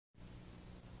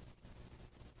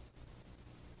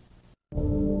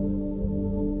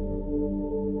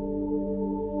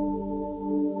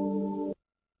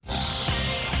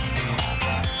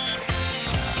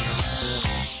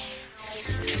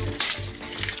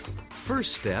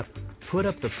first step, put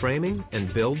up the framing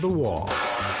and build the wall.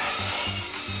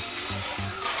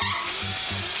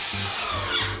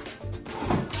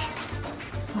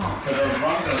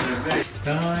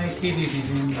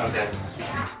 Okay.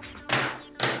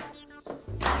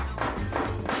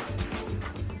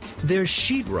 There's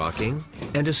sheetrocking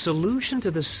and a solution to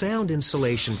the sound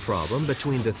insulation problem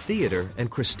between the theater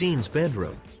and Christine's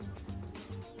bedroom.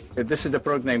 This is the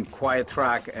product named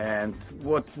QuietRock, and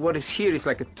what is here is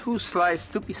like a two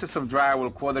pieces of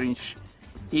drywall, 1/4 inch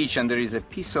each, and there is a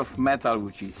piece of metal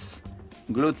which is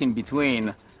glued in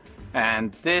between,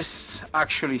 and this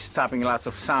actually stopping lots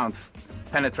of sound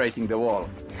penetrating the wall.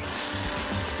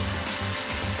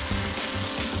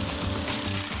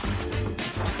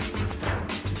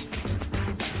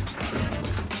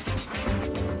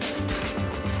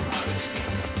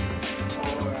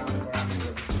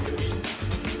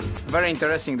 Very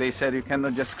interesting, they said you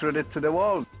cannot just screw it to the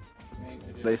wall.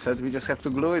 They said we just have to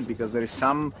glue it because there is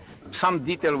some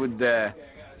detail with the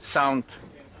sound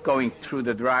going through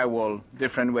the drywall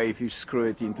different way if you screw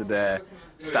it into the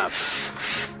studs.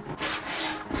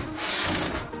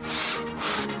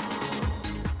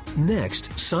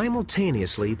 Next,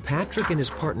 simultaneously, Patrick and his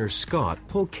partner Scott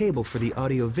pull cable for the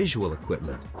audiovisual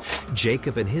equipment.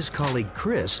 Jacob and his colleague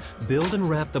Chris build and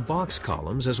wrap the box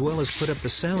columns as well as put up the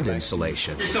sound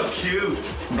insulation. You're so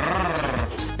cute.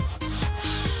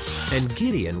 And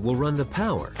Gideon will run the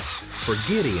power. For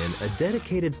Gideon, a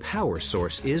dedicated power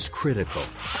source is critical.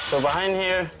 So behind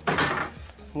here,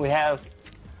 we have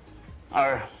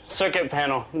our circuit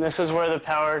panel. And this is where the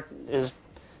power is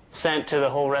sent to the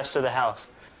whole rest of the house.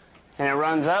 And it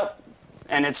runs up,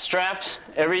 and it's strapped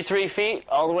every 3 feet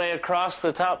all the way across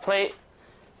the top plate,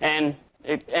 and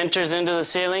it enters into the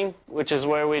ceiling, which is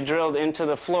where we drilled into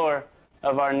the floor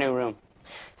of our new room.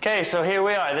 Okay, so here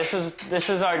we are. This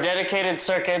is our dedicated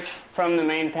circuits from the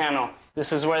main panel.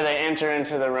 This is where they enter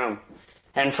into the room.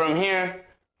 And from here,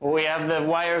 we have the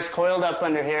wires coiled up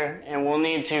under here, and we'll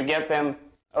need to get them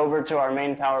over to our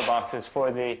main power boxes for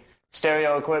the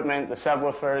stereo equipment, the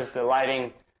subwoofers, the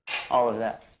lighting, all of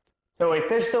that. So we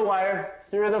fish the wire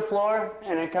through the floor,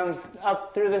 and it comes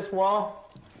up through this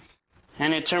wall,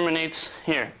 and it terminates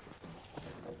here,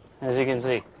 as you can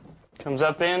see. Comes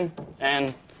up in,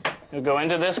 and it'll go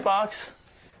into this box,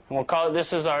 and we'll call it,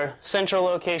 this is our central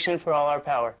location for all our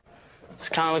power. This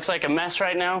kind of looks like a mess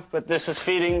right now, but this is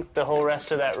feeding the whole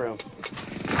rest of that room.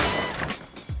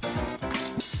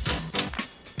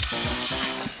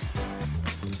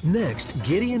 Next,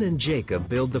 Gideon and Jacob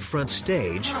build the front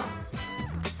stage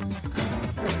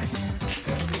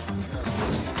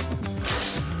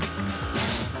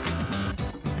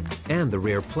and the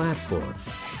rear platform.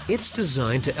 It's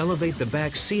designed to elevate the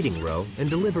back seating row and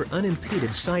deliver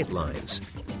unimpeded sight lines.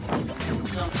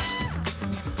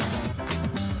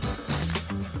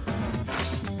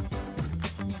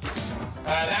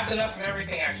 That's enough of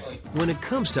everything, actually. When it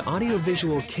comes to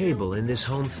audiovisual cable in this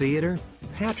home theater,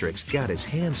 Patrick's got his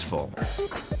hands full.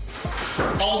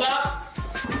 Hold up.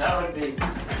 That would be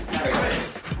very good.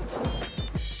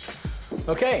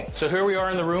 Okay, so here we are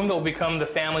in the room that will become the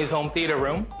family's home theater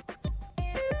room.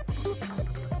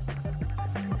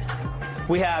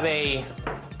 We have a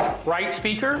right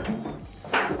speaker,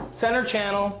 center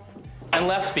channel, and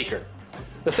left speaker.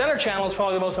 The center channel is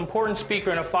probably the most important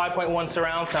speaker in a 5.1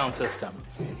 surround sound system.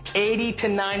 80 to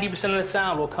 90% of the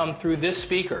sound will come through this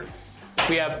speaker.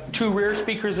 We have 2 rear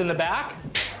speakers in the back.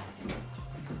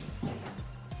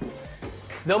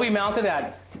 They'll be mounted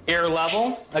at ear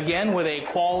level, again with a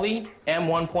quality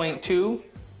M1.2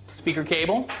 speaker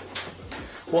cable.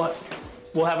 We'll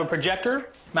have a projector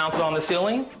mounted on the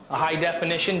ceiling, a high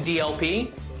definition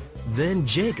DLP. Then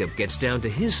Jacob gets down to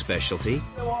his specialty,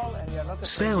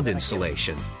 sound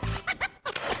insulation.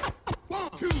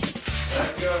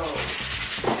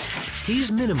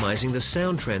 He's minimizing the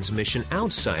sound transmission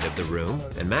outside of the room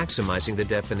and maximizing the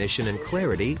definition and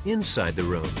clarity inside the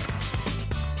room.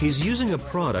 He's using a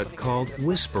product called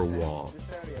Whisper Wall.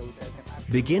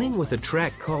 Beginning with a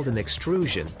track called an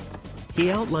extrusion,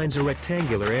 he outlines a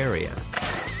rectangular area.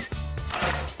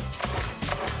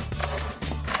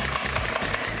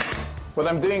 What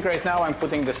I'm doing right now, I'm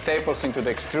putting the staples into the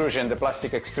extrusion, the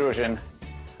plastic extrusion,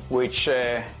 which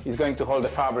is going to hold the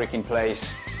fabric in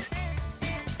place.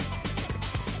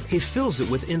 He fills it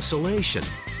with insulation,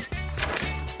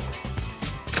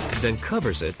 then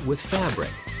covers it with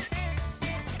fabric.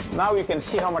 Now you can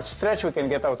see how much stretch we can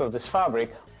get out of this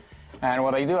fabric. And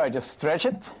what I do, I just stretch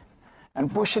it and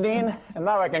push it in, and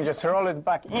now I can just roll it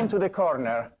back into the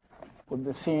corner, put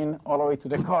the seam all the way to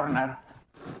the corner.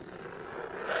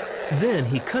 Then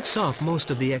he cuts off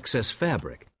most of the excess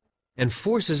fabric and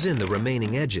forces in the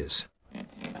remaining edges.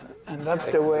 And that's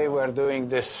the way we're doing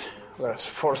this. We're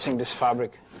forcing this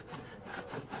fabric,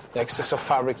 the excess of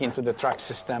fabric into the track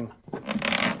system.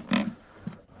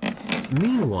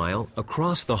 Meanwhile,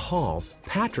 across the hall,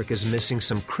 Patrick is missing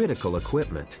some critical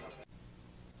equipment.